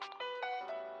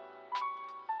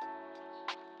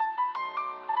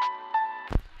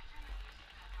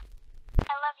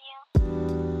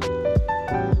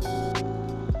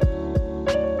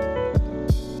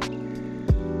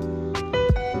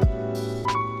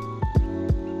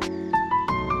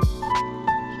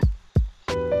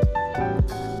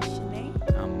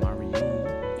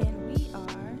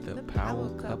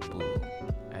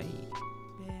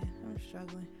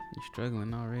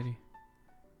struggling already.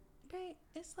 Babe,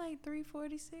 it's like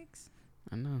 3:46.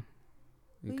 I know.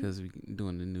 Because we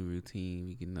doing the new routine,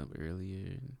 we getting up earlier.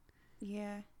 And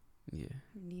Yeah. Yeah.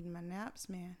 Needing my naps,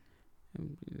 man.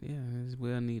 Yeah, it's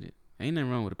well needed. Ain't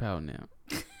nothing wrong with a power nap.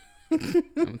 I'm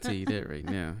gonna tell you that right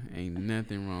now. Ain't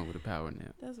nothing wrong with a power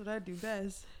nap. That's what I do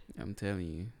best. I'm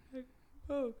telling you.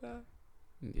 Oh, God.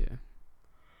 Yeah.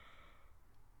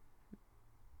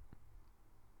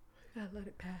 Gotta let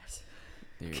it pass.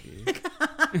 There it is.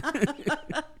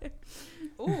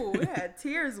 Ooh, we had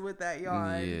tears with that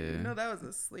yawn. Yeah. You know that was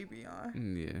a sleepy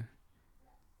yawn. Yeah.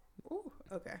 Ooh,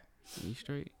 okay. You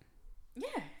straight?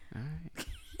 Yeah. All right.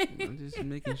 I'm just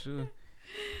making sure.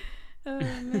 Oh,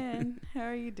 man. How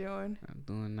are you doing? I'm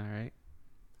doing all right.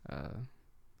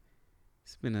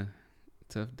 It's been a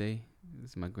tough day.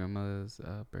 It's my grandmother's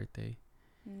birthday.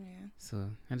 Yeah. So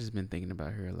I just been thinking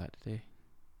about her a lot today.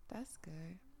 That's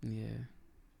good. Yeah.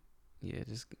 Yeah,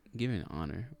 just giving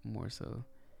honor more so.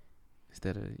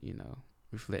 Instead of,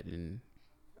 reflecting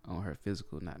on her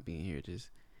physical not being here, just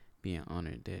being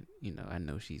honored that, I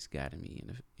know she's guiding me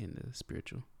in the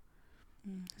spiritual.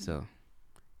 Mm-hmm. So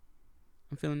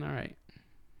I'm feeling all right.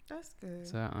 That's good.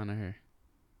 So I honor her.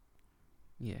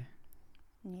 Yeah.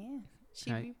 Yeah.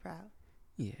 She'd be proud.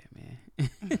 Yeah,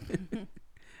 man.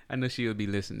 I know she'll be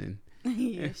listening.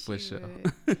 Yeah, for she sure.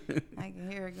 would. I can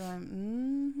hear her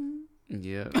going,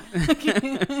 Yeah.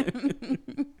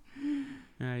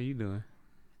 How you doing?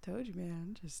 Told you, man.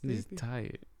 I'm just I'm sleepy. just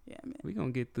tired. Yeah, man. We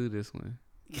gonna get through this one.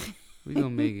 We gonna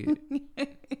make it.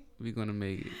 We gonna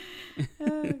make it.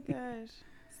 Oh, gosh.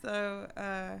 So,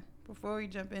 before we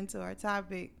jump into our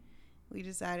topic, we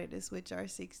decided to switch our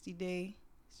 60-day.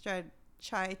 Try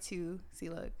to see.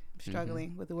 Look, I'm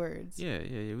struggling with the words. Yeah.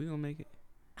 We gonna make it.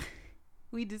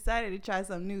 We decided to try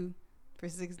something new for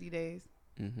 60 days.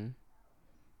 Mm-hmm.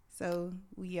 So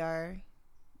we are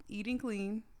eating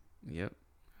clean. Yep.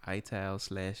 iTal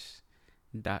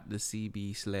 / Dr.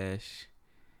 CB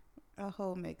 / a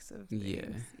whole mix of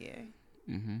things. Yeah.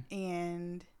 Mm-hmm.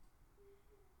 And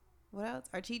what else?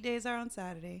 Our cheat days are on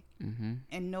Saturday. Mm-hmm.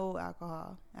 And no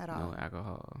alcohol at all. No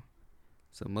alcohol.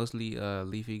 So mostly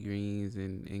leafy greens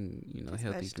and Just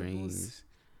healthy vegetables. greens.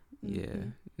 Mm-hmm.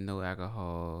 Yeah. No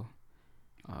alcohol.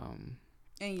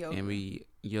 And yoga. And we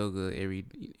yoga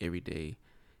every day.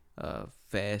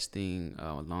 Fasting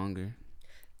longer.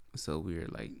 So we're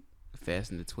like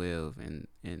fasting to 12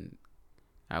 and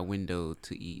our window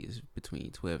to eat is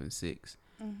between 12 and 6.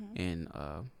 Mm-hmm. And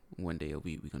one day a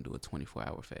week we're gonna do a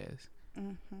 24-hour fast.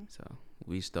 Mm-hmm. So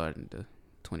we starting the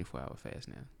 24-hour fast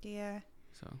now. Yeah.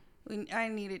 So I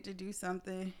needed to do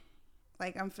something.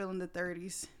 Like I'm feeling the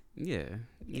 30s. yeah.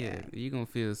 You're gonna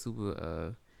feel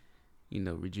super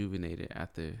rejuvenated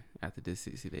after this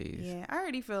 60 days. Yeah, I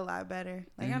already feel a lot better.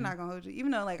 Like I'm not gonna hold you,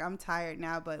 even though like I'm tired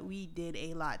now, but we did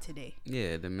a lot today.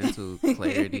 Yeah, the mental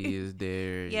clarity is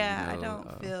there. Yeah, I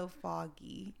don't feel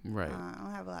foggy. Right. I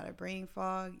don't have a lot of brain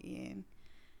fog, and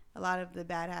a lot of the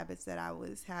bad habits that I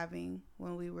was having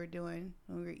when we were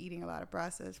eating a lot of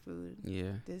processed food.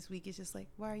 Yeah. This week is just like,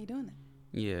 why are you doing that?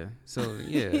 Yeah. So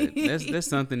yeah, that's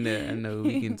something that I know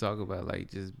we can talk about,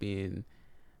 like just being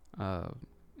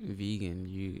vegan.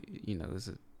 You know, it's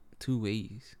two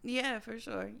ways. Yeah, for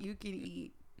sure. You can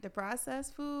eat the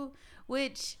processed food,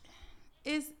 which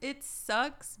it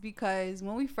sucks because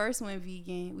when we first went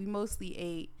vegan, we mostly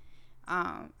ate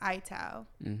ITAL.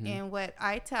 Mm-hmm. And what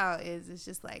ITAL is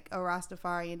just like a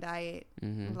Rastafarian diet,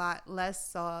 Mm-hmm. a lot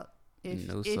less salt, if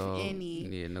salt, any.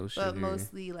 Yeah, no sugar. But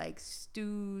mostly like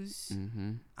stews,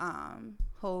 Mm-hmm.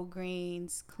 whole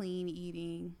grains, clean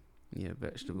eating. Yeah,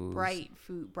 vegetables. Bright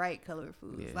food, bright colored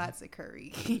foods, Yeah. lots of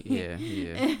curry. Yeah.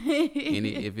 And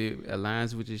if it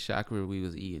aligns with your chakra, we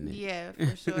was eating it. Yeah,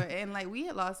 for sure. And like we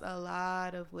had lost a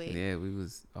lot of weight. Yeah, we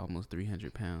was almost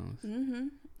 300 pounds. Mm-hmm.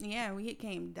 Yeah, we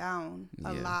came down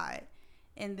a lot.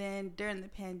 And then during the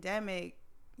pandemic,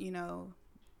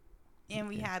 and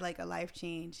we had like a life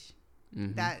change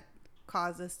that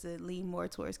caused us to lean more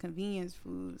towards convenience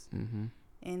foods. Mm-hmm.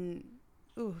 And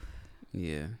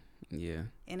Yeah.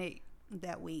 And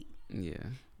that weight. Yeah.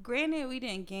 Granted, we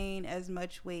didn't gain as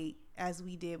much weight as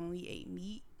we did when we ate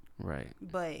meat. Right.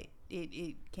 But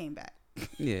it came back.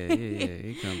 Yeah.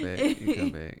 It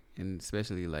come back. And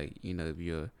especially like, if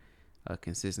you're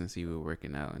consistency with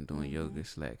working out and doing yoga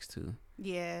slacks too.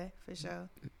 Yeah, for sure.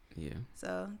 Yeah.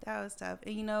 So that was tough.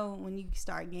 And when you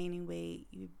start gaining weight,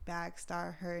 your back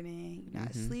start hurting. You're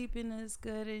not sleeping as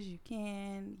good as you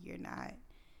can. You're not.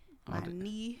 My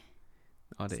knee.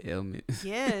 All the ailments.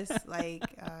 Yes. Like,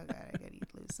 oh God, I gotta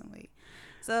lose some weight.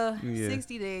 So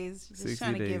 60 days, just 60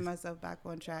 trying to days. get myself back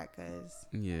on track because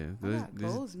Yeah. I got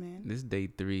goals, man. This day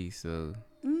 3, so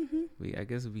I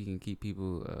guess we can keep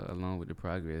people along with the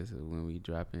progress of when we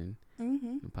dropping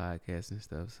the podcast and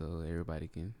stuff, so everybody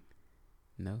can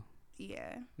know.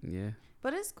 Yeah. Yeah.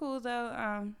 But it's cool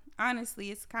though. Honestly,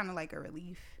 it's kind of like a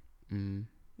relief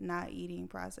not eating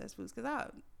processed foods, because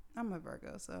I'm a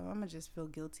Virgo, so I'm gonna just feel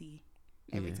guilty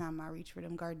every time I reach for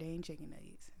them Gardein chicken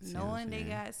nuggets, knowing they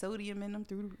got sodium in them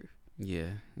through the roof.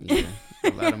 Yeah. A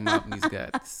lot of Mopneys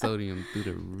got sodium through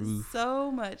the roof.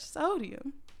 So much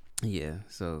sodium. Yeah.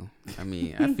 So I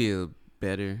mean, I feel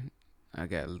better. I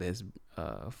got less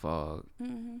fog.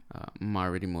 I'm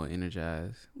already more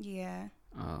energized. Yeah.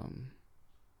 I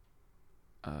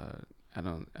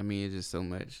mean, it's just so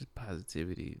much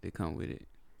positivity that come with it.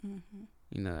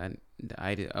 You know, the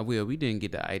itis. We didn't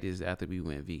get the itis after we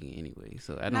went vegan anyway,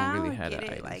 so I don't really have the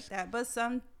itis like that. But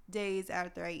some days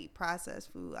after I eat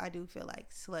processed food, I do feel like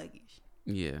sluggish.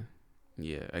 Yeah,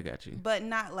 I got you. But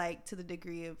not like to the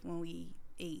degree of when we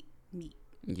ate meat.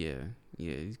 Yeah.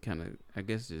 It's kind of, I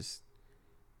guess, just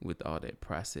with all that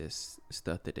processed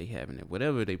stuff that they have in it,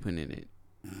 whatever they put in it.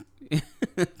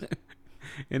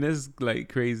 And that's like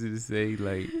crazy to say,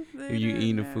 like if you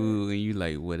eat the food and you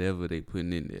like whatever they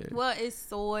putting in there. Well, it's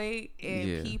soy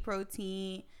and pea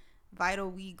protein, vital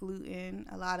wheat gluten,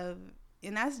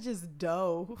 and that's just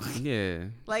dough. Yeah.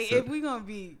 Like, so, if we're gonna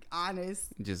be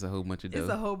honest, just a whole bunch of dough. It's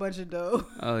a whole bunch of dough.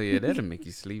 Oh yeah, that'll make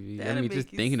you sleepy. I mean, just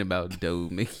thinking about dough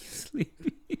make you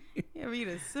sleepy. You ever eat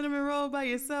a cinnamon roll by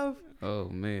yourself? Oh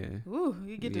man. Ooh,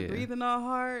 you get to breathing all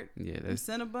hard. Yeah, that's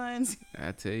Cinnabons.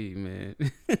 I tell you, man.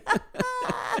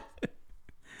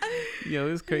 Yo,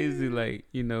 it's crazy. Like,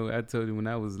 you know, I told you when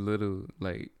I was little,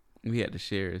 like we had to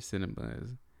share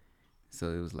Cinnabons.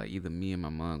 So it was like either me and my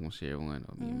mom gonna share one,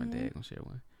 or me and my dad gonna share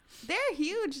one. They're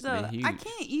huge though. They're huge. I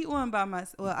can't eat one by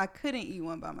myself. Well, I couldn't eat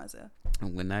one by myself.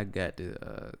 And when I got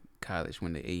to college,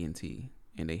 went to A&T,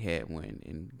 and they had one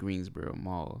in Greensboro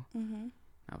Mall,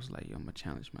 I was like, yo, I'm gonna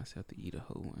challenge myself to eat a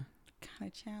whole one.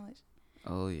 Kind of challenge.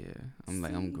 Oh yeah,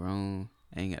 like, I'm grown.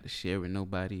 I ain't got to share with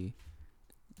nobody.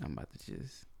 I'm about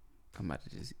to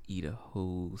just eat a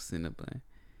whole Cinnabon.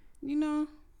 You know.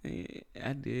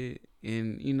 I did,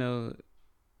 and you know,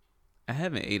 I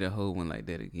haven't ate a whole one like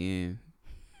that again.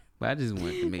 But I just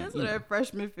wanted to make. That's where that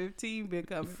freshman 15 been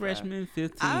coming from. Freshman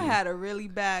 15. I had a really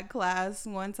bad class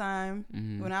one time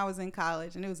when I was in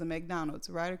college, and it was a McDonald's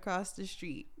right across the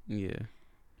street. Yeah.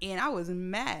 And I was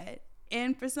mad,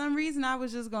 and for some reason, I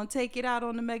was just gonna take it out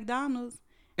on the McDonald's.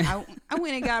 I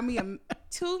went and got me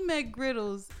 2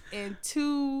 McGriddles and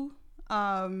 2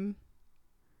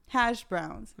 hash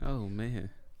browns. Oh man.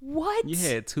 What? You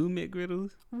had 2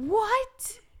 McGriddles?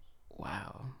 What?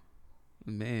 Wow.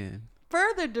 Man.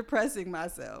 Further depressing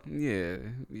myself. Yeah,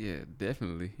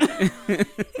 definitely.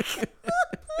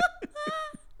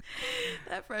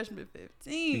 That freshman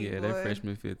 15. Yeah, boy. That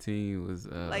freshman 15 was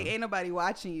like ain't nobody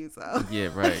watching you, so. Yeah,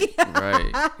 right,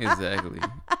 exactly.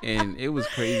 And it was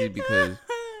crazy because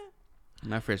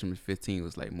my freshman 15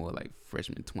 was like more like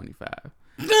freshman 25.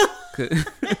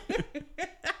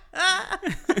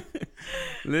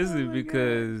 Listen,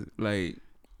 because like,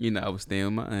 you know, I was staying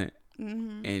with my aunt,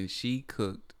 and she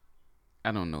cooked,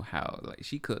 I don't know how, like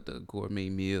she cooked a gourmet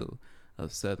meal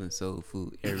of Southern soul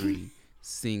food every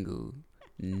single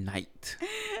night.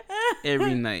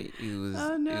 Every night it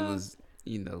was,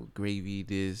 you know, gravy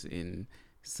this and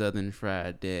Southern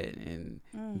fried that and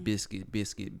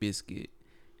biscuit.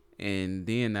 And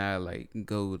then I like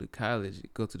go to college,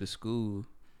 go to the school,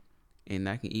 and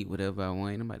I can eat whatever I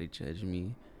want. Ain't nobody judge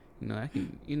me. You know, I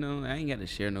can, you know, I ain't got to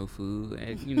share no food.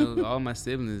 And, you know, all my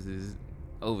siblings is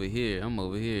over here. I'm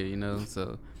over here, you know,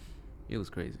 so it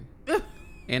was crazy.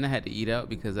 And I had to eat out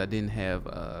because I didn't have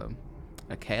a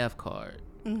CAF card.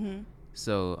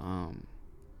 So,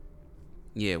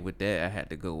 yeah, with that, I had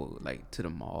to go like to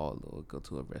the mall or go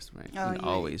to a restaurant. Oh,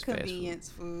 always convenience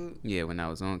fast food. food. Yeah, when I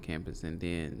was on campus, and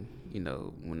then, you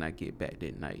know, when I get back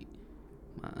that night,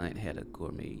 my aunt had a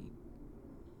gourmet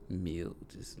meal,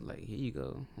 just like, here you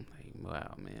go. I'm like,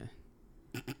 wow, man.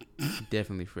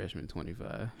 Definitely freshman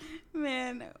 25.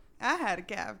 Man, I had a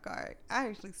CAF card. I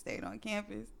actually stayed on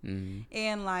campus,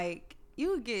 and like, you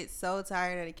would get so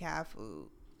tired of the CAF food.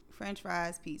 French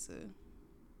fries, pizza.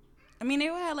 I mean, they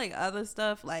would have like other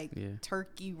stuff like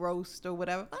turkey roast or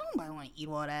whatever. But nobody want to eat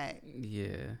all that.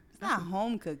 Yeah. It's not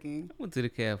home cooking. I went to the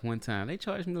CAF one time. They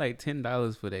charged me like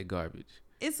 $10 for that garbage.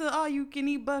 It's an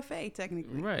all-you-can-eat buffet,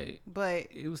 technically. Right. But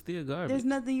it was still garbage. There's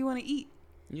nothing you want to eat.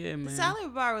 Yeah, man. The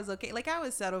salad bar was okay. Like, I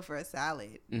would settle for a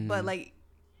salad. But, like,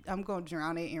 I'm going to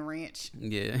drown it in ranch.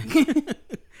 Yeah.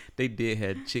 They did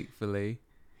have Chick-fil-A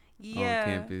on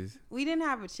campus. We didn't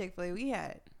have a Chick-fil-A. We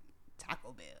had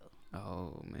Taco Bell.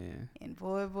 Oh man. And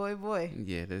boy.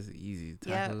 Yeah, that's easy.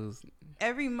 Yep. Tacos.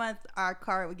 Every month our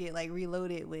cart would get like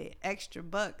reloaded with extra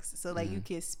bucks. So like you Mhm.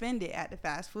 could spend it at the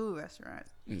fast food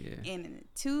restaurants. Yeah. And the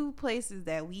two places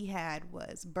that we had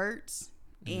was Burt's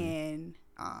and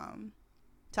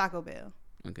Taco Bell.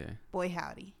 Okay. Boy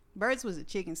howdy. Burt's was a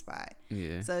chicken spot.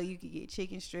 Yeah. So you could get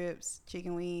chicken strips,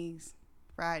 chicken wings,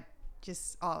 fried,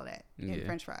 just all of that, and Yeah.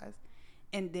 French fries.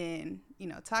 And then,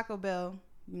 Taco Bell,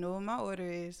 you know what my order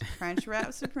is: French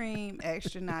wrap supreme,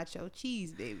 extra nacho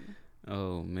cheese, baby.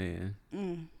 Oh man.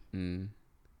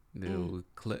 The old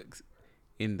clutch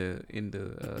in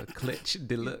the clutch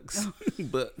deluxe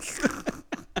bucks.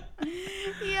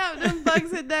 Yeah, them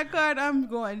bucks hit that card, I'm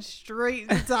going straight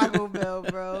to Taco Bell,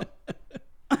 bro.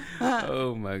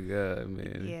 Oh my god,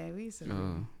 man. Yeah, we used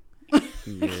to.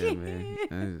 Yeah,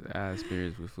 man. Our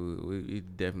experience with food,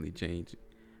 it definitely changed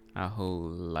our whole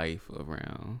life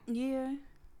around. Yeah.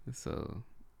 So,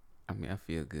 I mean, I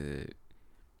feel good.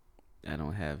 I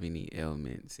don't have any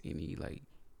ailments, any like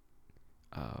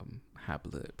high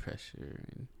blood pressure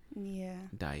and Yeah.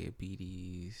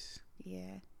 diabetes,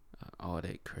 Yeah. all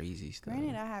that crazy stuff.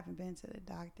 Granted, I haven't been to the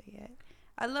doctor yet.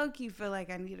 I low-key feel like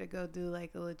I need to go do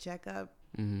like a little checkup.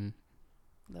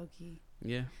 Low-key.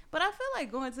 Yeah. But I feel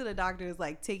like going to the doctor is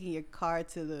like taking your car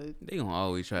to the... They gonna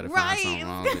always try to Right. find something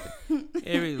wrong with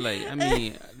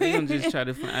it. They gonna just try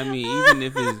to find, even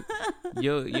if it's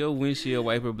your windshield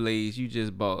wiper blades you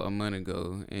just bought a month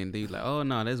ago and they like, oh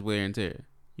no, that's wear and tear.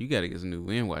 You gotta get some new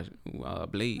wind wash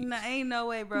blades. Nah, ain't no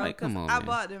way, bro. Like, come on, I man.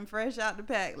 bought them fresh out the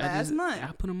pack last month.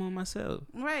 I put them on myself.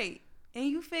 Right. And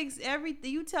you fix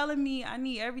everything. You telling me I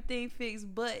need everything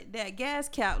fixed but that gas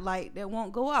cap light that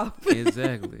won't go off.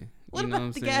 Exactly. What You know about what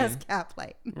I'm the saying? gas cap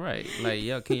light? Right.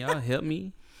 Like, can y'all help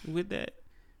me with that?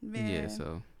 Man. Yeah,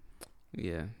 so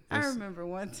yeah. I remember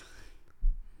one time.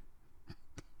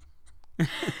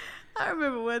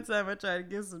 I tried to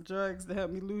get some drugs to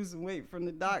help me lose some weight from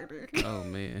the doctor. Oh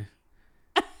man.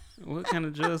 What kind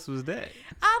of drugs was that?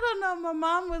 I don't know. My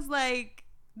mom was like,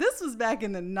 this was back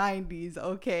in the 90s,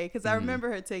 okay? Because I remember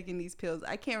her taking these pills.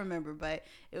 I can't remember, but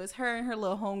it was her and her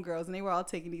little homegirls, and they were all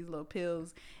taking these little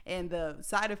pills. And the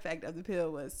side effect of the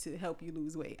pill was to help you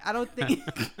lose weight. I don't think...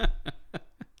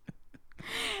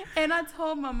 And I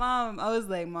told my mom, I was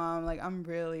like, Mom, like, I'm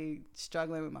really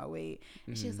struggling with my weight.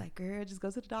 And she was like, girl, just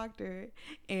go to the doctor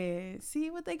and see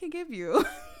what they can give you.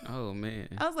 Oh man.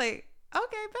 I was like,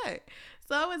 okay, bet.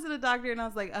 So I went to the doctor and I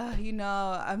was like,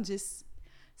 I'm just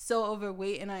so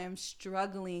overweight and I am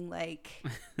struggling. Like,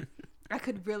 I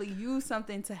could really use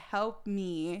something to help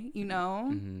me,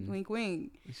 wink,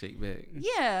 wink. Shake back.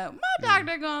 Yeah, my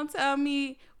doctor gonna tell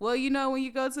me, well, when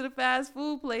you go to the fast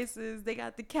food places, they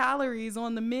got the calories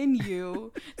on the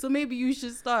menu. So maybe you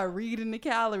should start reading the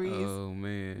calories. Oh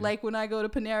man. Like when I go to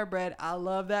Panera Bread, I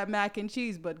love that mac and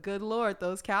cheese, but good Lord,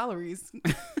 those calories.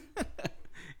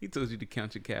 He told you to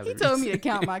count your calories. He told me to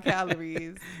count my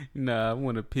calories. Nah, I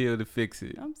want a pill to fix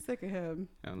it. I'm sick of him.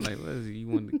 I'm like, what is it? You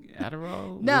want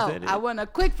Adderall? No, I want a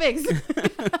quick fix.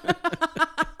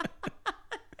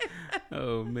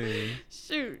 Oh man.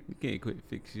 Shoot. You can't quick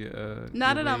fix your Now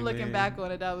your that I'm weight, looking man. back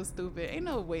on it, that was stupid. Ain't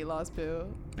no weight loss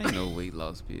pill. Ain't no weight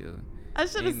loss pill. I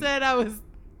should have said I was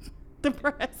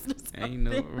depressed or something. Ain't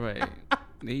no right.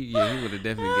 He would have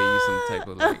definitely gave you some type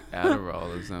of like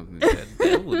Adderall or something.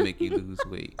 That would make you lose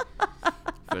weight.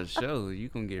 For sure. You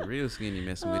gonna get real skinny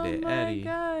messing with that Addy. Oh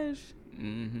my gosh.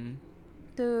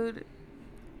 Dude.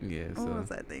 Yeah, so What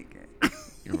was I thinking?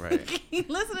 right.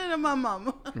 Listening to my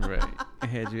mama. Right. I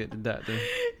had you at the doctor.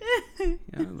 I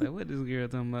was like, what this girl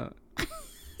talking about?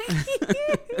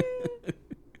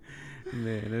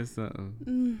 Man, that's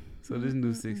something. So this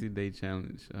new 60-day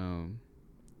challenge,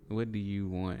 what do you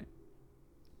want?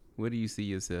 Where do you see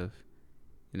yourself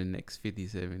in the next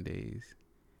 57 days?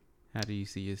 How do you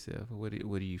see yourself? What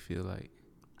do you feel like?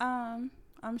 I'm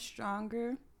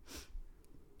stronger.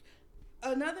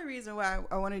 Another reason why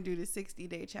I want to do the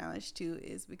 60-day challenge too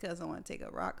is because I want to take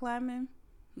up rock climbing,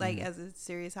 like as a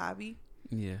serious hobby.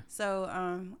 Yeah. So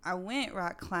I went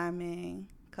rock climbing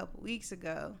a couple weeks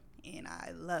ago and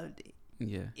I loved it.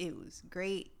 Yeah. It was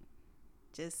great.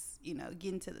 Just,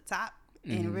 getting to the top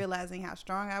and realizing how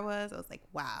strong I was like,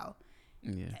 wow.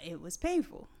 Yeah. It was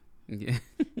painful. Yeah.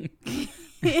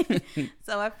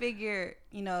 So I figured,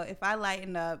 if I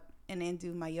lighten up and then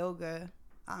do my yoga,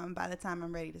 by the time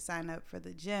I'm ready to sign up for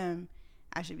the gym,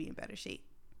 I should be in better shape.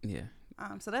 Yeah.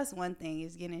 So that's one thing,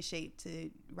 is getting in shape to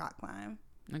rock climb.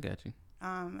 I got you.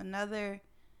 Another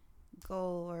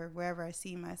goal, or wherever I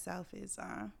see myself, is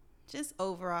just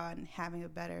overall and having a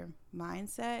better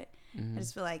mindset. I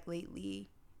just feel like lately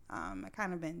I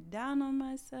kind of been down on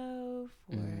myself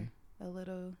or a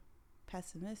little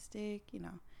pessimistic,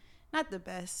 not the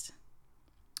best.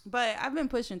 But I've been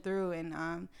pushing through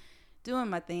and doing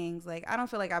my things. Like, I don't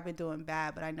feel like I've been doing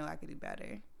bad, but I know I could do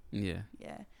better. Yeah.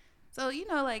 Yeah. So,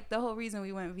 like the whole reason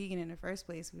we went vegan in the first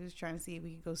place, we was trying to see if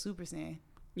we could go Super Saiyan.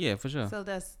 Yeah, for sure. So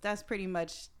that's pretty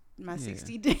much my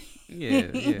 60 days. Yeah.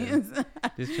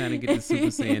 Just trying to get the Super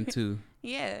Saiyan 2.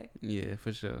 Yeah. Yeah,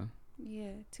 for sure.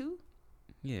 Yeah, 2?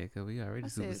 Yeah, because we already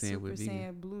Super Saiyan with vegan.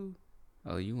 Super Saiyan blue.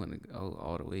 Oh, you want to go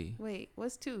all the way. Wait,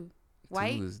 what's 2?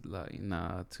 White? 2 is like,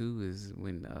 2 is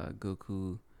when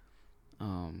Goku,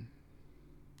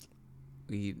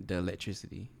 the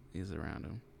electricity is around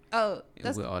him. Oh,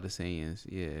 that's with all the Saiyans,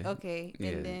 yeah. Okay,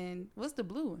 yeah. And then what's the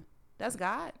blue one? That's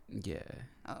God. Yeah.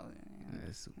 Oh, yeah.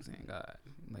 That's Super Saiyan God.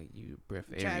 Like you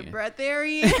breatharian.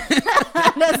 Breatharian.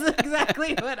 That's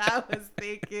exactly what I was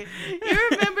thinking. You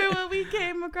remember when we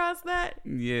came across that?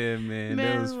 Yeah, man.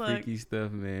 That was freaky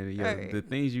stuff, man. Yo, right. The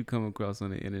things you come across on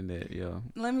the internet, yo.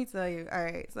 Let me tell you. All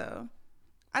right, so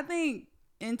I think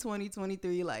in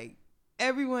 2023, like,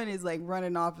 everyone is like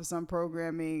running off of some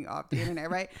programming off the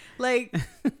internet, right? Like,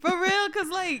 for real, because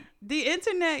like the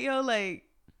internet, yo, like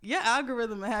your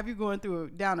algorithm will have you going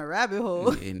down a rabbit hole.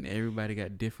 And everybody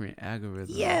got different algorithms.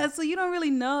 Yeah, so you don't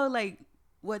really know like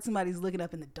what somebody's looking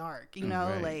up in the dark,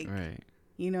 Right.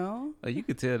 Oh, you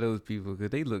could tell those people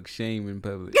because they look shame in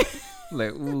public.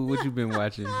 Like, ooh, what you been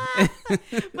watching?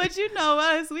 But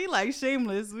us, we like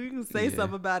shameless. We can say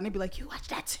something about it and they be like, you watch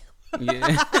that too.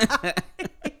 Yeah.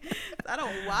 I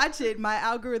don't watch it. My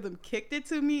algorithm kicked it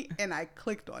to me and I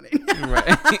clicked on it.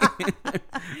 Right.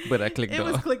 But I clicked off. It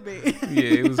was clickbait.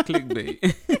 Yeah, it was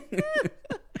clickbait.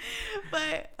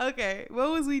 But okay,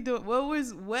 what was we doing?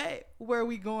 What were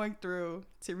we going through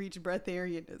to reach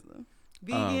breatharianism?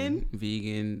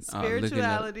 Vegan,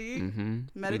 spirituality,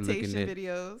 meditation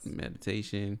videos.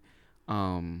 Meditation.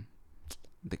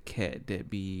 The cat that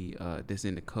be that's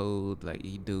in the code, like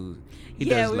he does we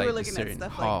like were looking at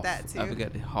stuff Hoff. like that too. I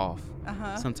forgot the Hoff.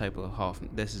 Some type of Hoff.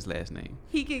 That's his last name.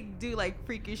 He could do like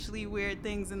freakishly weird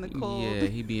things in the cold. Yeah,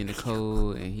 he be in the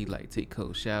cold and he like take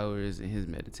cold showers and his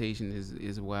meditation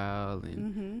is wild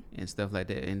and stuff like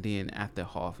that. And then after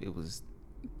Hoff, it was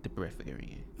the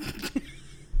breatharian.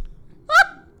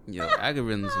 Yo,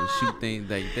 algorithms will shoot things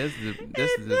like that's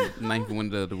the ninth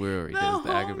wonder of the world. Right? That's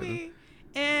the algorithm.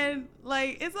 And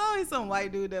like it's always some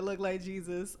white dude that look like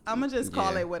Jesus. I'ma just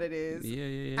call it what it is.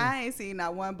 Yeah. I ain't seen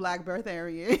not one black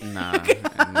birtharian. Nah,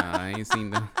 I ain't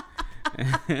seen them.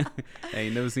 I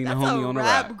ain't never seen a homie on the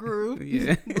rock. Rap group.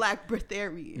 Yeah, black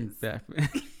birtharians.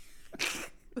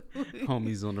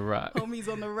 Homies on the rock.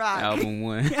 Homies on the rock. Album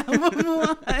 1. Album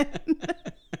 1.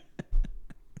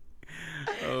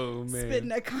 Oh man. Spitting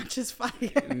that conscious fire.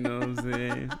 You know what I'm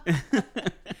saying?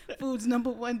 Food's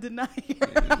 #1 denier.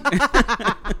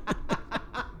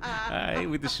 Alright,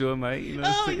 with the short mic, you know.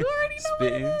 Oh, you already know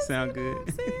spitting, what it is, sound good.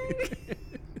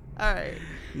 All right.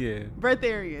 Yeah.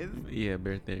 Breatharians. Yeah,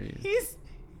 breatharians.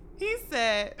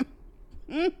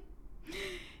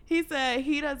 He said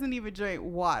he doesn't even drink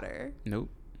water. Nope.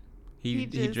 He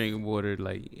drink water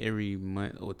like every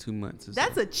month or 2 months or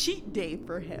That's a cheat day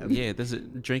for him. Yeah,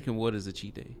 drinking water is a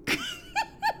cheat day.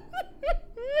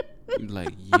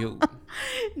 Like, yo.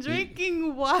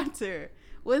 Drinking water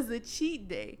was a cheat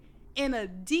day. And a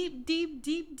deep, deep,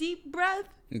 deep, deep breath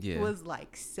was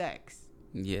like sex.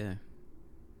 Yeah.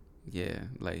 Yeah.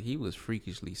 Like, he was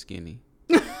freakishly skinny.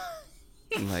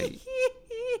 like,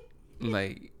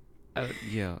 I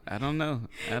don't know.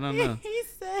 He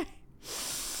said...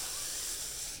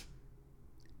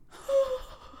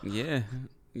 Yeah,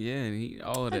 and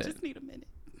all of that. I just need a minute.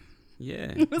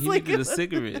 Yeah, he needed a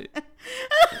cigarette.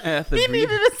 He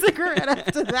needed a cigarette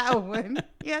after that one.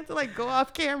 He had to like go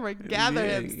off camera, gather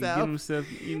himself. Get himself,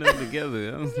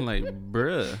 together. I was like,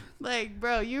 bruh. Like,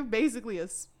 bro, you're basically a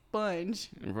sponge.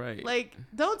 Right. Like,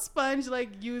 don't sponge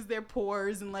like use their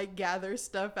pores and like gather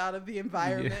stuff out of the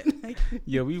environment.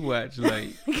 Yeah, we watched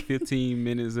like 15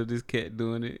 minutes of this cat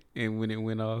doing it, and when it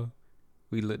went off,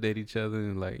 we looked at each other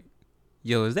and like,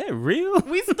 yo, is that real?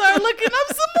 We start looking up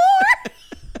some more.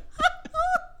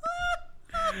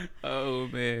 Oh,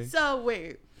 man. So,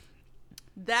 wait.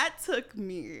 That took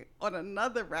me on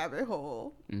another rabbit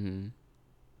hole. Mm-hmm.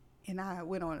 And I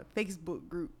went on a Facebook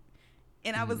group.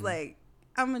 And I was like,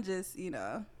 I'm going to just,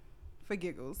 for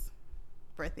giggles,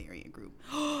 breatharian group.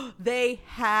 They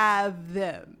have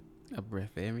them. A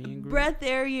breatharian group?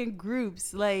 Breatharian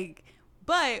groups. Like,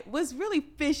 but what's really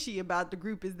fishy about the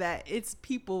group is that it's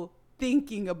people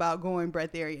thinking about going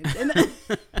breatharian.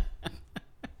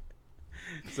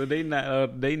 So they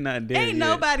not there Ain't yet.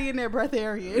 nobody in there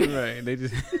breatharian. Right. They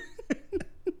just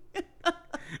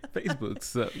Facebook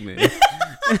suck, man.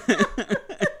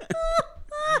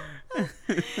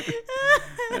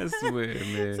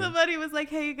 Somewhere, man. Somebody was like,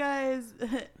 "Hey guys,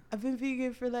 I've been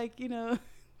vegan for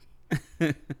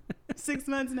 6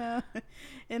 months now,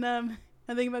 and I'm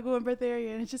thinking about going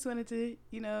breatharian. I just wanted to,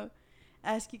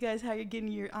 ask you guys how you're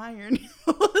getting your iron."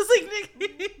 I was like,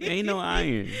 "Nigga, Ain't no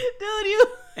iron. dude,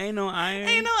 Ain't no iron.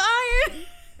 ain't no iron."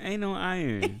 Ain't no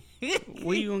iron.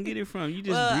 Where you gonna get it from? You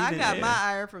just I breathing got air. my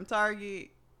iron from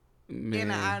Target Man, in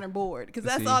an iron board because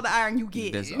that's see, all the iron you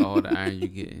get. That's all the iron you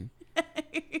getting.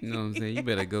 You know what I'm saying? You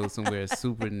better go somewhere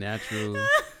supernatural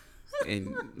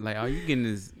and all you getting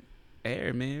is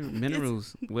air, man,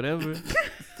 minerals, whatever,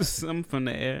 something from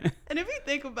the air. And if you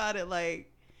think about it,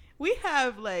 we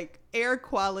have air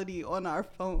quality on our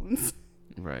phones.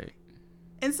 Right.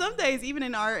 And some days, even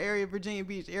in our area, Virginia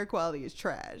Beach, air quality is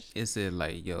trash. It said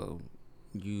yo,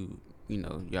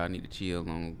 y'all need to chill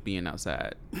on being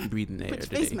outside, breathing the air Put your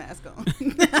today. face mask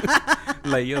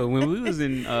on. Yo, when we was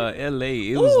in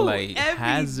LA, it was every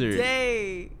hazard.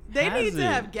 day. They need to Hazard.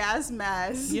 have gas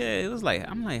masks. Yeah, it was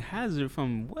I'm hazard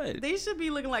from what? They should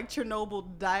be looking like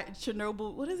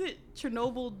Chernobyl. What is it?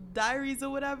 Chernobyl Diaries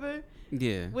or whatever.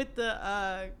 Yeah. With the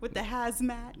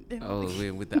hazmat. Oh,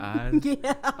 with the eyes.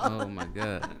 Yeah. Oh my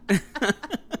God.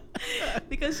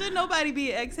 Because should nobody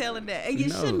be exhaling that, and you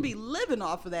No. shouldn't be living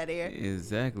off of that air.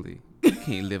 Exactly. You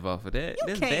can't live off of that. You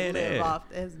That's can't bad live air. off.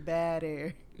 That's bad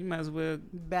air. You might as well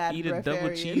Bad eat a double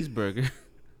breatharian. cheeseburger.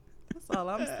 That's all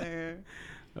I'm saying.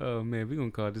 Oh man, we're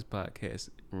gonna call this podcast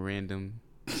Random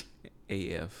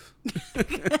AF.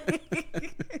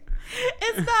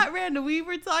 It's not random. We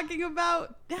were talking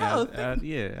about health. Our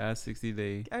 60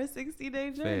 day Our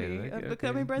 60-day journey fad. of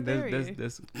becoming breatharian.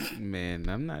 That's man,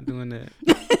 I'm not doing that.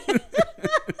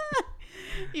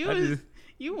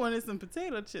 You wanted some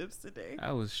potato chips today.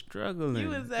 I was struggling. You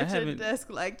was I at your haven't- desk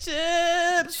like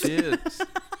chips.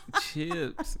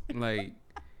 chips.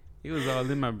 It was all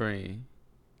in my brain.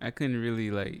 I couldn't really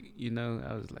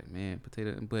I was like, man,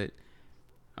 potato. But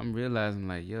I'm realizing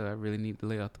I really need to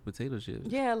lay off the potato chips.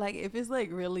 Yeah, if it's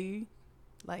really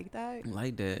like that.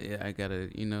 Like that, yeah, I gotta,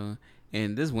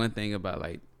 and there's one thing about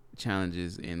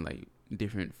challenges and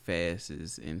different fasts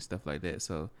and stuff like that.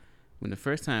 So when the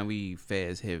first time we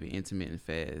fast heavy, intermittent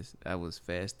fast, I was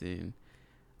fasting,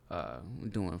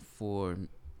 doing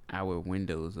 4-hour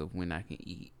windows of when I can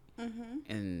eat. Mm-hmm.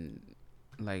 And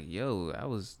I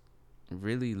was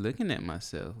really looking at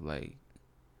myself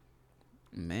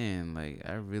man,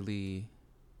 I really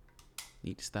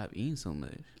need to stop eating so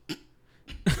much.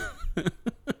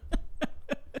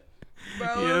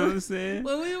 Bro, You know what I'm saying?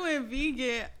 when we went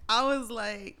vegan, I was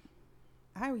like,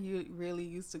 I really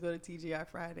used to go to TGI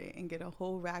Friday and get a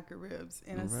whole rack of ribs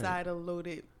and a Right. side of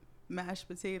loaded mashed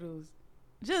potatoes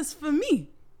just for me.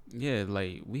 Yeah,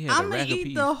 we had I'm a gonna rack of eat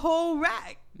peas. the whole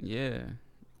rack. Yeah.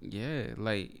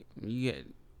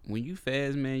 When you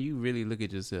fast, man, you really look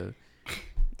at yourself.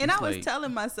 And It's I was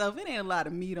telling myself, it ain't a lot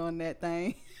of meat on that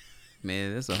thing.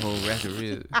 Man, that's a whole rack of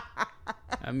ribs.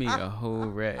 I mean, a whole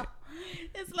rack.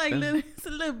 It's it's a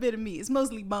little bit of meat. It's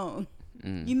mostly bone.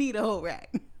 Mm, You need a whole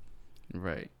rack.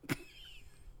 right.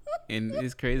 And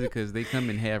it's crazy because they come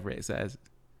in half rack sizes.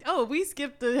 Oh, we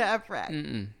skipped the half rack.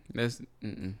 That's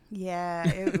Yeah.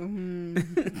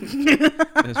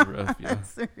 that's rough, yo.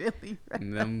 That's really rough.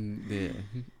 And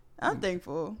I'm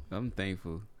thankful. I'm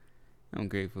thankful. I'm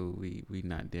grateful we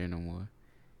not there no more.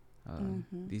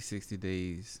 These 60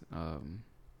 days, I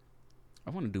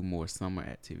want to do more summer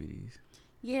activities.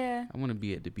 Yeah. I want to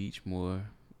be at the beach more,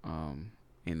 and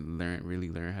really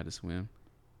learn how to swim,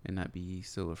 and not be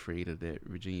so afraid of that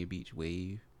Virginia Beach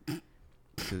wave.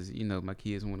 Because my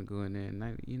kids want to go in there,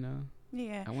 and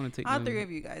Yeah. I want to take All them. 3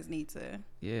 of you guys need to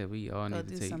Yeah, we all go need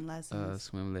do to take some lessons.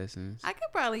 swim lessons. I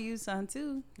could probably use some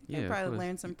too. Yeah, And of probably course.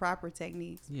 learn some proper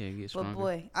techniques. Yeah, get But stronger.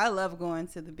 boy, I love going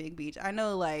to the big beach. I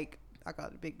know, I call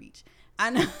it the big beach. I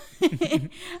know,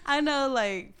 I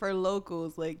know, for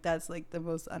locals, that's the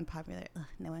most unpopular. Ugh,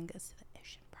 no one goes to the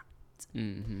ocean front.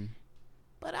 Mm-hmm.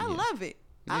 But I Yeah. love it.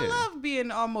 I Yeah. love being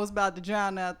almost about to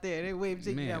drown out there. They wave to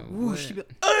you Man, down. Whoosh. what? You be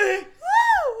like,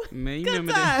 woo! Man, you Good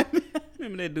remember time. that?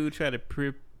 Remember that dude tried to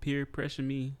peer pressure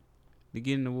me to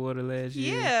get in the water last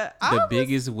year? Yeah. The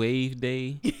biggest wave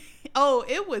day. Oh,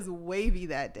 it was wavy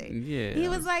that day. Yeah. He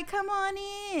was like, come on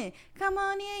in. Come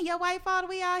on in. Your wife all the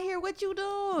way out here. What you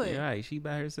doing? Yeah, right. She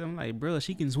by herself. I'm like, bro,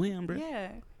 she can swim, bro.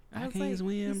 Yeah. I was can't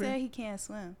swim, He bro. said he can't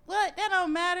swim. What? That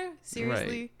don't matter.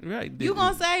 Seriously. Right. You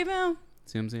gonna save him?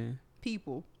 See what I'm saying?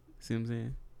 People. See what I'm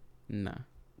saying? Nah.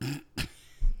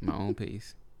 My own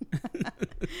pace.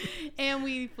 And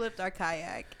we flipped our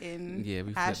kayak in Yeah,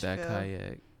 we flipped that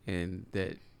kayak. And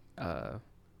that,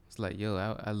 it's like, yo,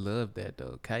 I love that,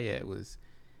 though. Kayak was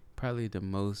probably the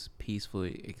most peaceful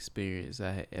experience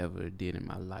I had ever did in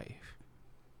my life.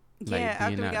 Like, yeah,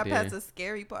 after we got past the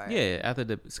scary part. Yeah, after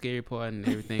the scary part and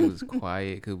everything was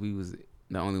quiet because we was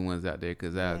the only ones out there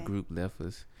because our group left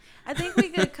us. I think we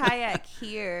could kayak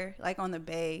here, like on the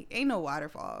bay. Ain't no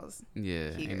waterfalls.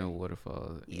 Yeah, ain't no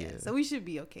waterfalls. Yeah, so we should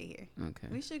be okay here. Okay.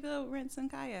 We should go rent some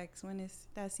kayaks when it's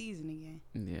that season again.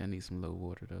 Yeah, I need some low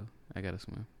water though. I gotta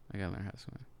swim. I gotta learn how to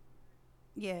swim.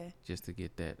 Yeah. Just to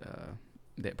get that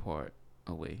that part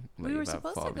away. Like we were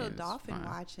supposed to go dolphin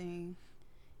watching.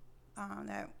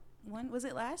 That one was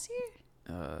it last year?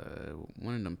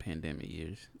 One of them pandemic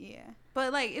years. Yeah,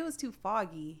 but like it was too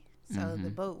foggy. So the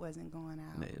boat wasn't going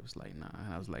out. It was like, nah.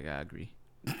 I was like, I agree.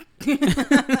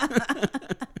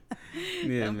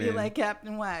 Don't be like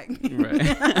Captain Whack. Right.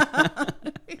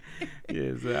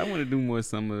 Yeah, so I want to do more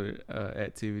summer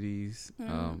activities.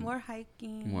 More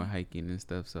hiking and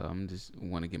stuff. So I'm just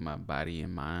want to get my body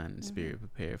and mind and spirit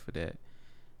prepared for that.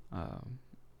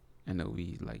 I know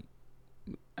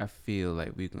I feel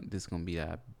like this gonna be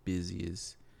our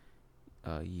busiest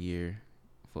year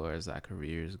for as our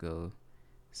careers go.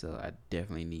 So I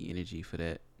definitely need energy for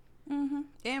that.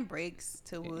 And breaks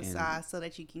to woosah so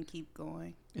that you can keep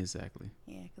going. Exactly.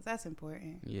 Yeah, because that's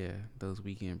important. Yeah, those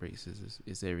weekend breaks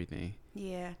is everything.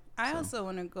 Yeah. I also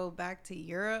want to go back to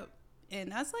Europe, and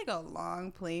that's like a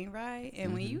long plane ride.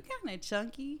 And when you kind of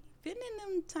chunky, fitting in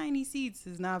them tiny seats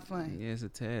is not fun. Yeah, it's a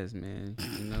task, man.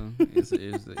 You know, it's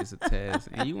a task.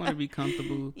 And you want to be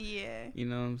comfortable. Yeah. You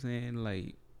know what I'm saying?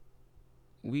 Like,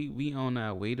 we on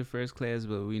our way to first class,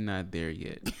 but we not there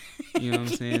yet. You know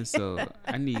what I'm saying? So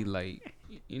I need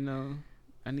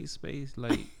I need space,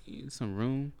 like some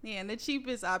room. Yeah, and the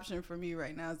cheapest option for me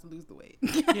right now is to lose the weight.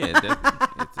 Yeah,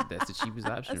 that's the cheapest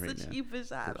option right now. That's the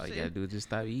cheapest option. All you gotta do is just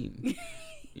stop eating.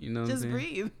 You know what I'm saying?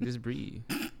 Breathe. Just breathe.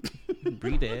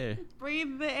 Breathe the air.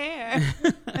 Breathe the air.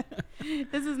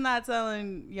 This is not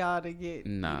telling y'all to get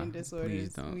eating disorders.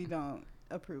 Please don't. We don't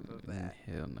approve of that.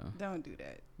 Hell no. Don't do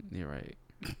that. You're right.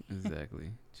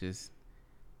 Exactly. Just,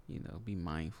 be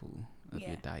mindful of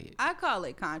your diet. I call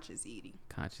it conscious eating.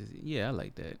 Yeah, I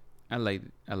like that. I like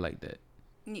that.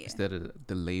 Yeah. Instead of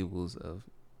the labels of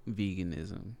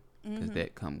veganism, because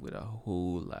that come with a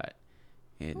whole lot,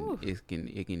 and it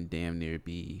can damn near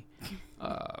be,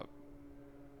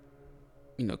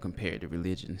 compared to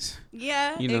religions.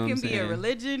 Yeah, it can be a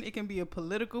religion. It can be a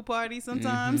political party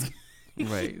sometimes.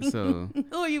 Right, so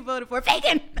who are you voting for?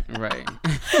 Vegan. Right.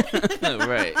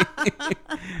 Right.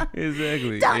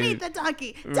 Exactly. Don't eat the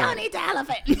donkey. Right. Don't eat the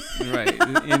elephant. Right.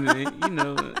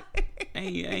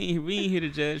 And, we ain't here to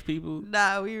judge people.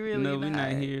 Nah, we really we're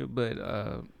not here, but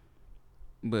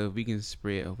if we can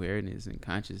spread awareness and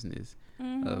consciousness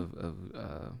of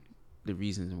the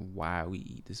reasons why we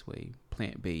eat this way,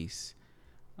 plant-based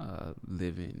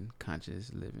living,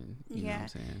 conscious living, you know what I'm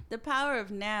saying? The Power of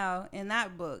Now, in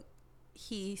that book,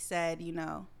 he said,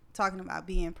 talking about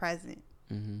being present,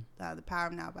 The Power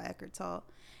of Now by Eckhart Tolle.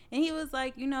 And he was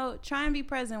like, try and be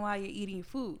present while you're eating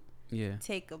food. Yeah.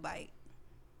 Take a bite.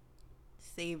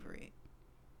 Savor it.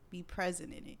 Be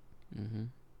present in it.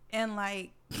 And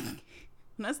like,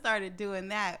 when I started doing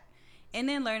that, and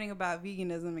then learning about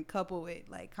veganism and coupled with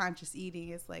like conscious eating,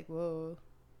 it's like, whoa,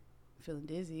 I'm feeling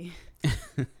dizzy.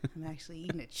 I'm actually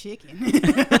eating a chicken.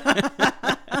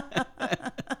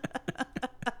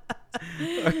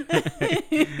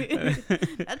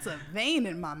 That's a vein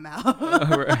in my mouth.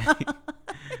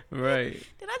 Right.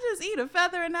 Did I just eat a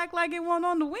feather and act like it wasn't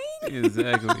on the wing?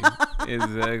 Exactly.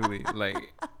 Like,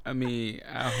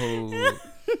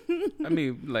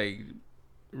 like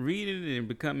reading and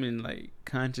becoming like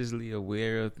consciously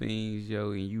aware of things,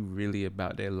 and you really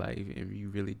about that life and you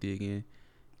really dig in,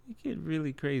 it get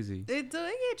really crazy. It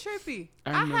get trippy.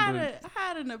 I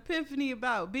had an epiphany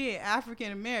about being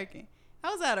African American. I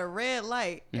was at a red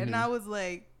light and I was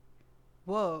like,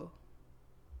 whoa,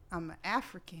 I'm an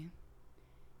African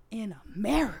in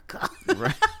America.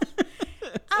 Right.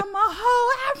 I'm a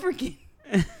whole African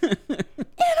in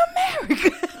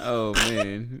America. Oh,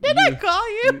 man. Did I call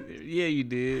you? Yeah, you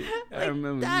did. I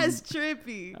remember. That's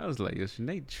trippy. I was like, yo,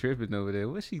 Sinead tripping over there.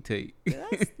 What'd she take? Did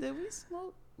we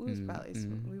smoke? We was probably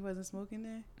smoking. We wasn't smoking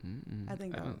there? I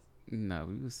think that was. No,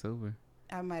 we was sober.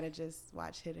 I might have just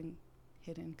watched Hidden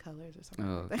Colors or something.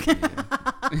 Oh, like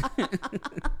that. Yeah.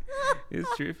 It's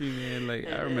trippy, man. Like,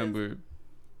 I remember,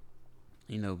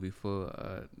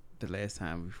 before the last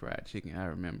time we fried chicken, I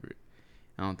remember it.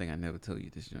 I don't think I never told you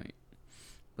this joint,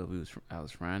 but I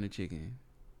was frying the chicken,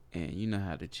 and you know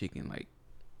how the chicken, like,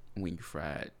 when you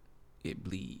fry it, it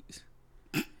bleeds.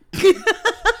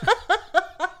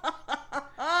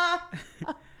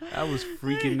 I was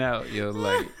freaking out, yo,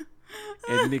 like,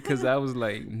 And because I was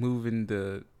like moving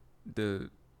the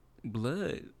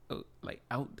blood like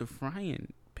out the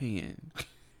frying pan,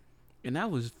 and I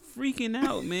was freaking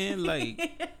out, man.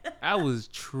 Like I was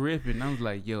tripping. I was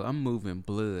like, yo, I'm moving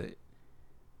blood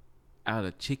out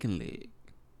of chicken leg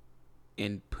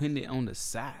and putting it on the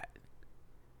side.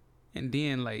 And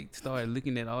then like started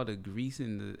looking at all the grease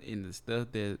in the stuff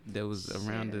that was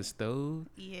around the stove.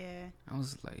 Yeah. I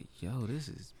was like, yo, this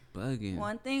is bugging.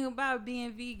 One thing about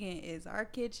being vegan is our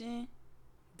kitchen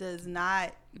does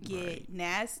not get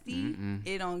nasty. Mm-mm.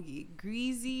 It don't get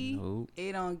greasy. Nope.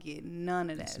 It don't get none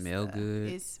of that. Smell stuff.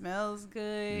 good. It smells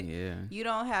good. Yeah. You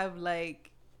don't have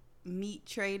like meat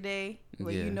tray day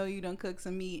where Yeah. you know you done cook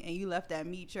some meat and you left that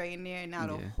meat tray in there and now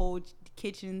the Yeah. whole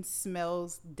kitchen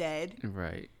smells dead.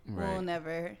 Right. We'll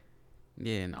never.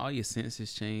 Yeah, and all your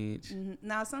senses change.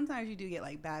 Now sometimes you do get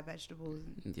like bad vegetables.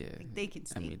 Yeah. Like, they can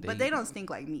stink, mean, but they don't stink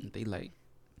like meat. They like,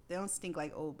 They don't stink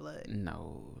like old blood.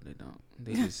 no, they don't.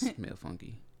 They just smell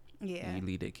funky. Yeah. And you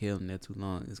leave that kale in there too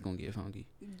long, it's gonna get funky.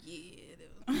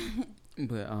 Yeah.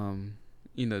 But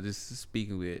you know, just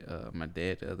speaking with my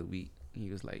dad the other week, he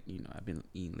was like, you know, I've been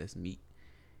eating less meat.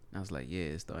 And I was like, yeah,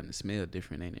 it's starting to smell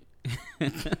different, ain't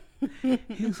it?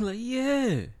 He was like,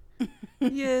 yeah,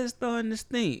 it's starting to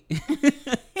stink.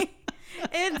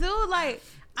 And dude, like,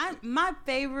 my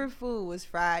favorite food was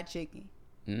fried chicken.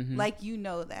 Mm-hmm. Like, you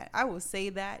know that. I will say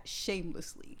that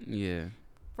shamelessly. Yeah.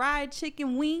 Fried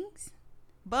chicken wings,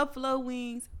 buffalo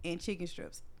wings, and chicken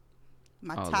strips.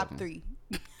 My All of top them. 3.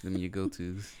 Them your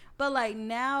go-tos. But like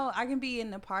now I can be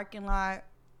in the parking lot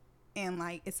and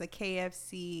like it's a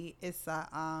KFC, it's a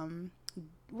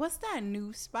what's that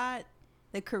new spot?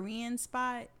 The Korean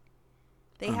spot.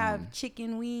 They have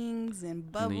chicken wings and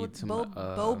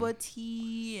boba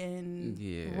tea and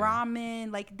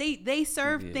ramen. Like they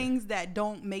serve things that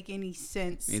don't make any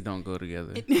sense. It don't go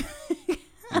together.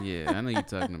 Yeah, I know you're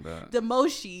talking about. The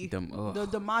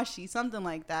damashi, something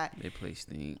like that. They play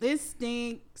stink. This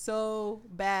stink so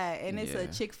bad, and it's a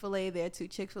Chick-fil-A there too.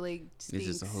 Chick-fil-A stinks. It's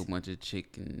just a whole bunch of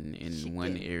chicken in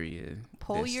one area.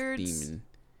 Pollards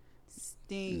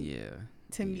stink. Yeah.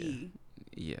 To me.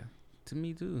 Yeah. To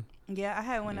me too. Yeah, I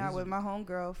had went out with my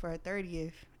homegirl for her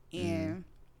 30th, and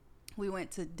we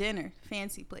went to dinner,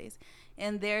 fancy place,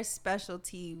 and their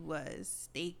specialty was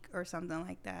steak or something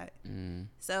like that.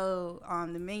 So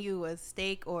the menu was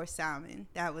steak or salmon.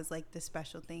 That was like the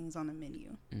special things on the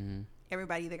menu.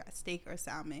 Everybody either got steak or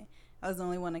salmon. I was the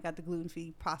only one that got the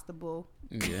gluten-free pasta bowl.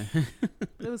 Yeah.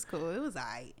 It was cool. It was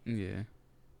alright. Yeah.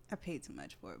 I paid too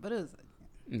much for it, but it was.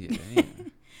 Yeah.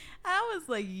 I was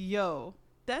like, yo,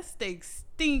 that steak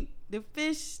stink. The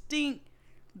fish stink.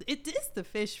 It's the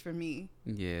fish for me.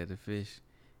 Yeah, the fish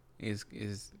is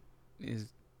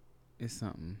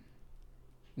something.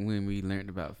 When we learned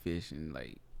about fish and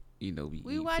like, you know, we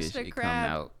eat watched fish, a it come crab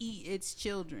out. eat its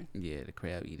children. Yeah, the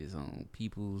crab eat its own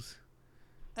peoples.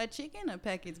 A chicken will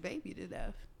peck its baby to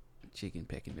death. Chicken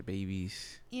pecking the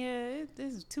babies. Yeah,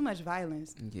 there's too much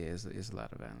violence. Yeah, it's a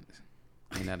lot of violence,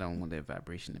 and I don't want that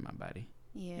vibration in my body.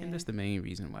 Yeah, and that's the main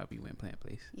reason why we went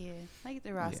plant-based. Yeah, like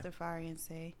the Rastafarians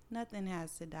say, nothing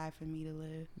has to die for me to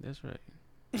live. That's right.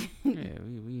 Yeah,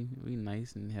 we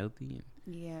nice and healthy. And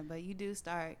yeah, but you do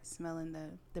start smelling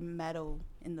the metal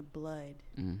in the blood.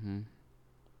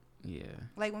 Yeah.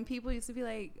 Like when people used to be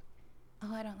like,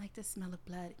 "Oh, I don't like the smell of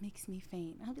blood. It makes me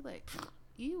faint." I'll be like,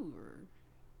 "You're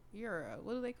a,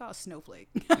 what do they call, snowflake?"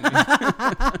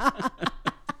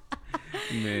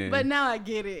 Man. But now I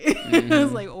get it. I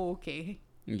was like, oh, okay.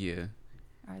 Yeah.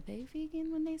 Are they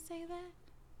vegan when they say that?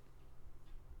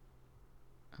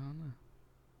 I don't know.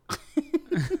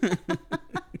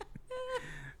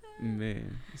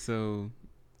 Man, so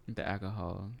the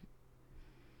alcohol,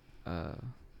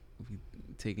 we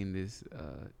taking this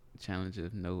challenge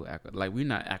of no alcohol. Like, we're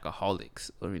not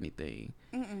alcoholics or anything.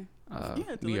 You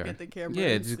have to we look are at the camera.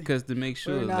 Yeah, just because to make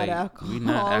sure, we're not we're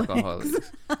not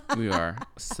alcoholics. We are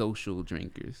social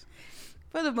drinkers.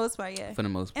 For the most part, yeah. For the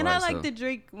most part. And I like to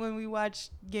drink when we watch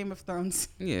Game of Thrones.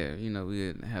 Yeah, you know,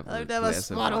 we have I like to have a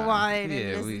spot of wine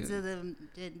and listen to them.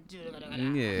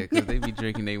 Yeah, because they be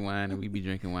drinking their wine and we be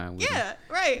drinking wine with them. Yeah,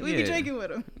 right. We be drinking with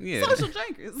them. Yeah. Social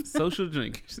drinkers. Social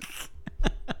drinkers.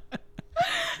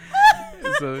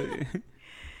 So,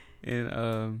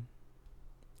 and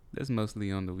that's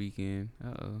mostly on the weekend.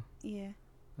 Uh-oh. Yeah.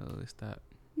 Oh, it stopped.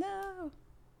 No.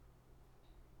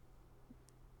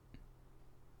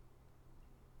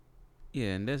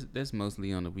 Yeah, and that's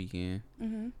mostly on the weekend.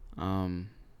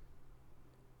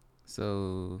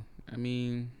 So I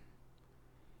mean,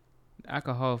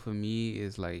 alcohol for me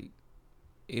is like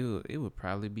it would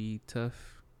probably be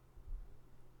tough,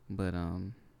 but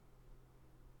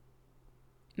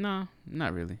No,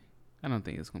 not really. I don't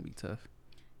think it's gonna be tough.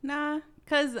 Nah,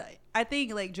 cause I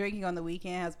think like drinking on the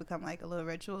weekend has become like a little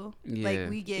ritual. Yeah, Like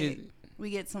we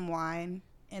get some wine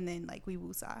and then like we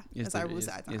woosah. It's our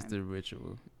woosah time. It's the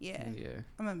ritual. Yeah, Yeah.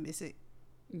 I'm gonna miss it.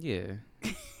 Yeah.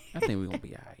 I think we're gonna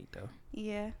be alright though.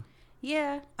 Yeah.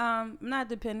 I'm not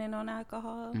dependent on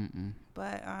alcohol,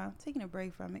 but taking a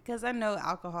break from it because I know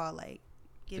alcohol like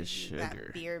gives you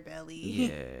that beer belly.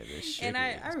 Yeah, the sugar. And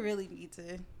I really need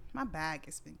to. My bag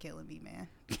has been killing me, man.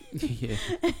 Yeah.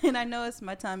 And I know it's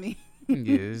my tummy.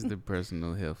 Yeah, it's the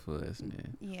personal health for us,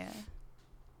 man. Yeah.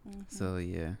 So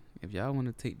yeah, if y'all want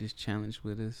to take this challenge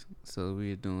with us, so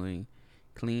we're doing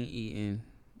clean eating,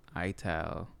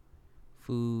 ITAL,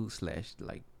 food /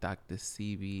 like Dr.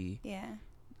 CB. Yeah.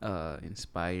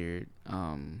 Inspired.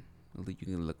 You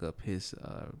can look up his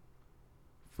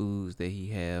foods that he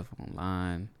have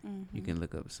online. You can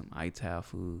look up some ITAL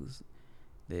foods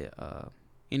that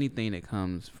anything that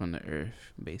comes from the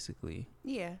earth, basically.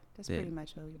 Yeah, that's pretty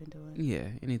much what we've been doing. Yeah,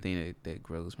 anything that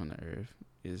grows from the earth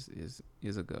is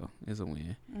a go, is a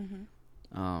win.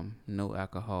 No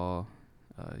alcohol,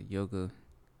 yoga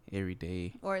every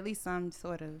day, or at least some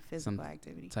sort of physical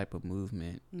activity, type of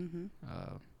movement.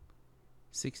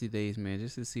 60 days, man,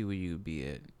 just to see where you'll be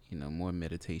at. More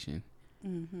meditation.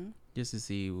 Just to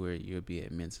see where you'll be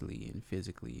at mentally and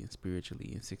physically and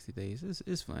spiritually in 60 days.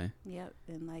 It's fun. Yep.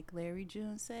 And like Larry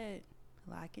June said, a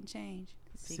lot can change.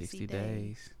 60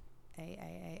 days.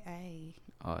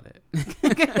 All that.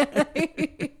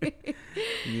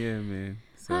 Yeah, man.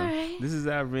 So this is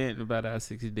our rant about our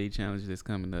 60-day challenge that's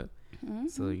coming up.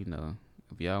 So,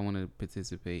 if y'all want to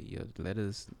participate, let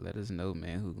us know,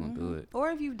 man, who's going to do it.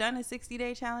 Or if you've done a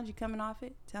 60-day challenge, you're coming off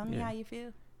it, tell me how you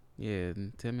feel. Yeah,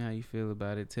 and tell me how you feel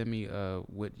about it. Tell me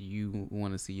what you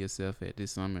want to see yourself at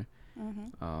this summer.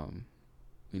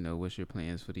 What's your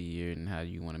plans for the year and how do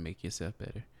you want to make yourself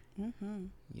better.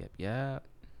 Yep.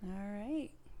 All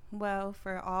right. Well,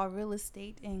 for all real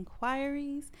estate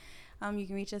inquiries, you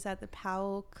can reach us at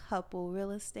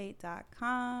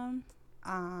thepowellcouplerealestate.com.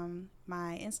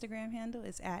 My Instagram handle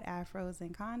is at Afros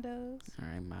and Condos. All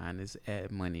right, mine is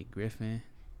at Money Griffin.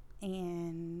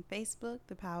 And Facebook,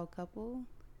 The Powell Couple.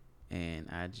 And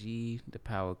IG, The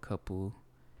Powell Couple.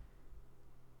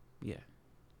 Yeah.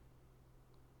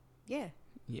 Yeah,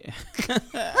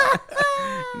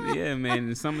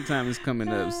 man. Summertime is coming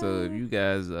up, so if you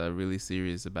guys are really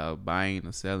serious about buying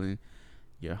or selling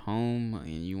your home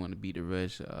and you want to beat the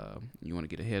rush, you want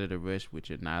to get ahead of the rush with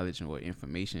your knowledge or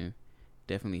information,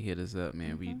 definitely hit us up,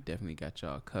 man. We definitely got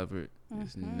y'all covered.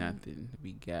 There's nothing.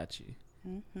 We got you.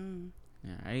 All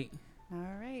right.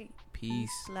 All right.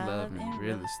 Peace, love, and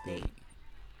real estate.